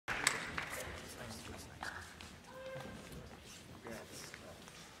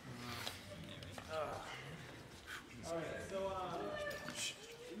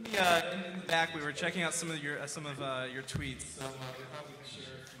back. We were checking out some of your tweets. So,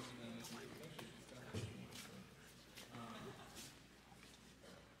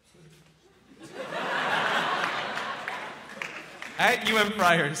 At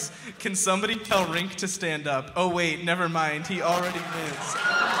Friars, can somebody tell Rink to stand up? Oh wait, never mind. He already is.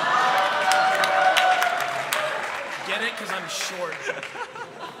 Get it? Because I'm short.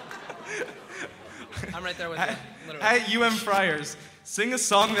 I'm right there with you. Literally. At Friars, sing a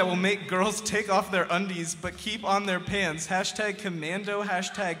song that will make girls take off their undies but keep on their pants. Hashtag commando,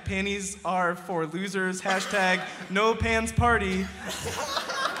 hashtag panties are for losers, hashtag no pants party.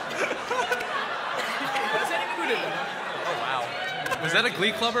 Was that a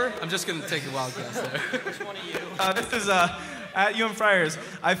Glee Clubber? I'm just gonna take a wild guess there. Which one are you? This is at Friars.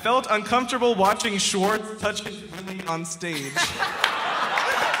 I felt uncomfortable watching Schwartz touch his willy on stage.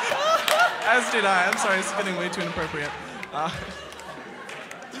 As did I. I'm sorry, this is getting way too inappropriate.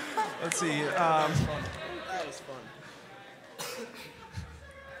 Let's see. That was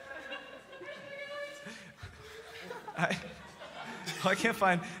fun. I can't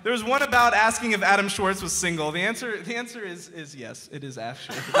find. There was one about asking if Adam Schwartz was single. The answer is yes. It is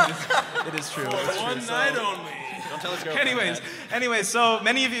actually. It is true. It's one true. night only. Don't tell his girlfriend. Anyways. So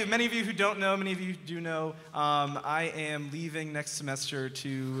many of you who don't know, many of you do know. I am leaving next semester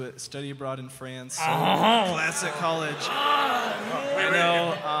to study abroad in France. Classic college. I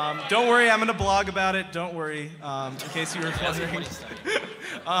know. Don't worry. I'm gonna blog about it. Don't worry. In case you were wondering.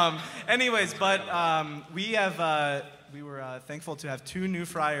 Anyways, but we were thankful to have 2 new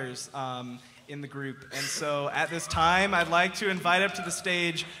Friars in the group. And so at this time, I'd like to invite up to the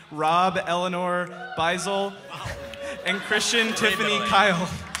stage Rob, Eleanor, Beisel, and Christian, Tiffany, Kyle.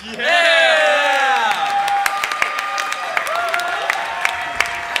 Yeah!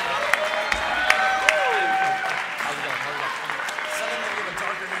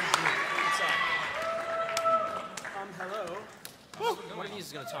 Hello. One of you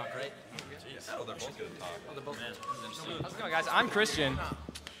is going to talk, right? Oh, they're both gonna talk. Oh, they're both. How's it going, guys? I'm Christian.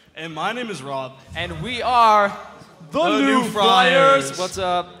 And my name is Rob. And we are the new Friars. What's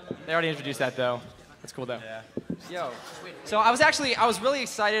up? They already introduced that, though. That's cool, though. Yeah. Yo. So I was really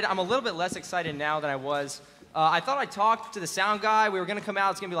excited. I'm a little bit less excited now than I was. I thought I'd talk to the sound guy. We were going to come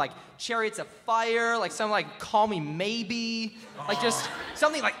out. It's going to be like Chariots of Fire, like something like Call Me Maybe. Like just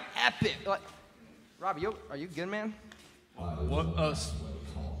something like epic. Like, Rob, are you good, man? What?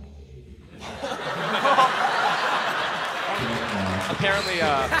 Apparently,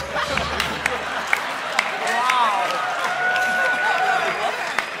 wow.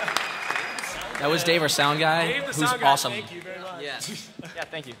 That was Dave, our sound guy, who's awesome. Thank you very much. Yeah. Yeah,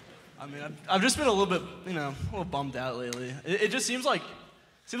 thank you. I mean, I've just been a little bit, a little bummed out lately. It just seems like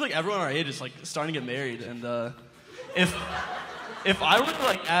everyone our age is like starting to get married, and if I were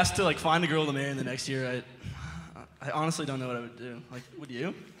like asked to like find a girl to marry in the next year, I honestly don't know what I would do. Like, would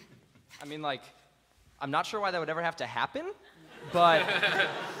you? I mean, like, I'm not sure why that would ever have to happen, but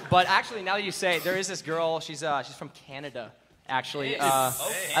actually, now that you say it, there is this girl. She's from Canada, actually.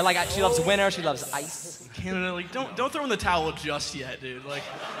 She loves winter. She loves ice. Canada, like, don't throw in the towel just yet, dude. Like,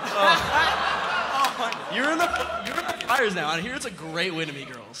 you're in the Friars now, and here it's a great way to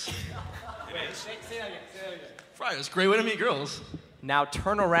meet girls. Say that again. Friars, great way to meet girls. Now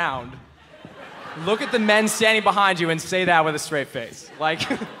turn around, look at the men standing behind you, and say that with a straight face. Like.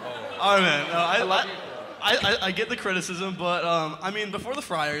 Oh man, no, I get the criticism, but I mean, before the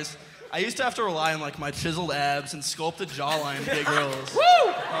Friars, I used to have to rely on like my chiseled abs and sculpted jawline to get girls.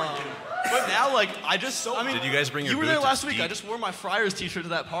 Woo! But now, like, did you guys bring your You were there boots last week. deep? I just wore my Friars t-shirt to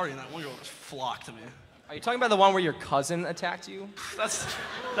that party, and that one girl just flocked to me. Are you talking about the one where your cousin attacked you? That's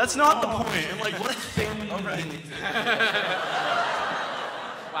not the point. And like, what family?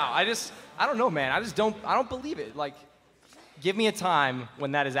 Wow, I don't know, man. I don't believe it. Like, give me a time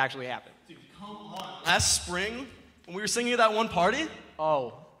when that has actually happened. Dude, come on. Last spring, when we were singing at that one party.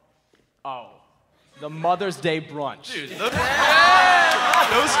 Oh. The Mother's Day brunch. Dude, those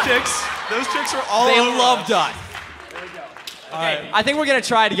chicks were all They over loved us. There we go. Okay, I think we're gonna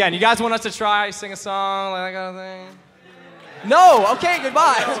try it again. You guys want us to try, sing a song, like that kind of thing? No. Okay.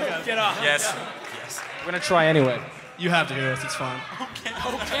 Goodbye. Get off. Yes. We're gonna try anyway. You have to hear us. It's fun.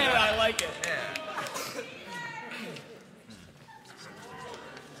 Okay, I like it.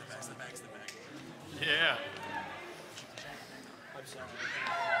 Yeah. I'm sorry.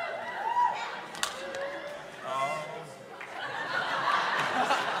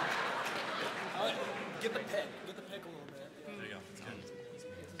 Get the pick a little bit. There you go. It's good.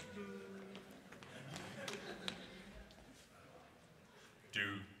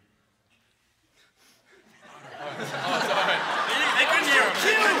 Dude. Oh, sorry. They couldn't hear him.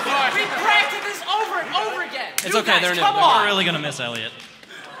 We practiced they're new. come They're on. We're really gonna miss Elliot.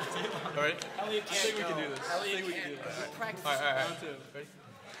 All right. I think we can do this. I think we can do this. All right. Round two. Ready?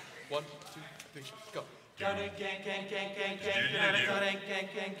 1, 2, picture, go. Let me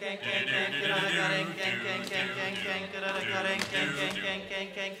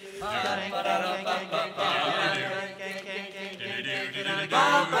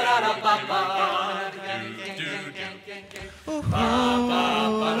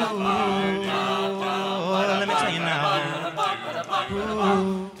tell you now.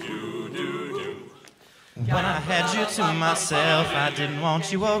 When I had you to myself, I didn't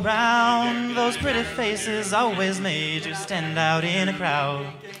want you around. Those pretty faces always made you stand out in a crowd.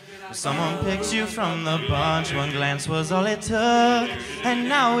 Someone picked you from the bunch, one glance was all it took. And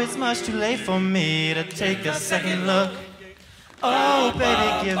now it's much too late for me to take a second look. Oh,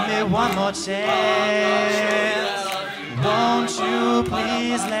 baby, give me one more chance. Won't you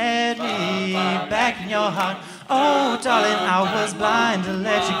please let me back in your heart? Oh, darling, I was blind to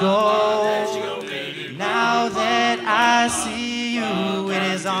let you go. Now that I see you, it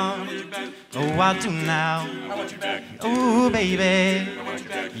is on. Oh, I do now. Oh, baby.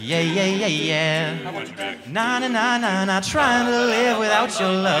 Yeah. Na na na na na. Trying to live without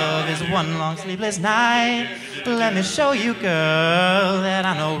your love is one long sleepless night. Let me show you, girl, that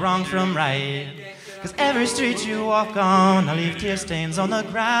I know wrong from right. 'Cause every street you walk on, I leave tear stains on the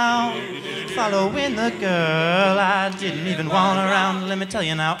ground. Following the girl I didn't even want around. Let me tell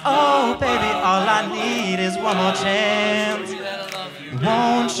you now, oh baby, all I need is one more chance.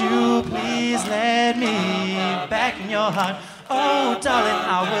 Won't you please let me back in your heart? Oh darling,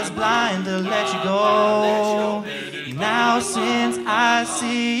 I was blind to let you go. Now since I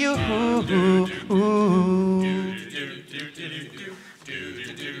see you,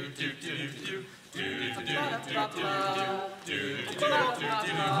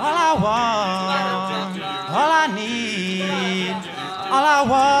 all I want, all I need, all I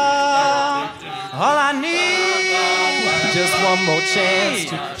want, all I need. Just one more chance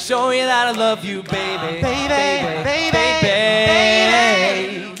to show you that I love you, baby. Baby.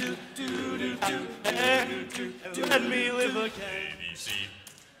 Let me live again. ABC,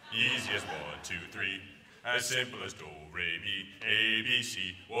 easy as 1, 2, 3. As simple as do, re, mi.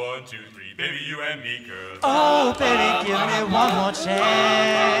 ABC, 1, 2, 3. Baby, you and me, girl. Oh, baby, give me one more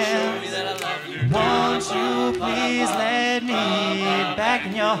chance. Won't you please let me back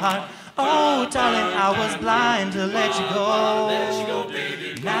in your heart? Oh, darling, I was blind to let you go.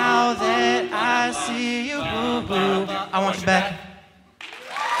 Now that I see you, I want you back.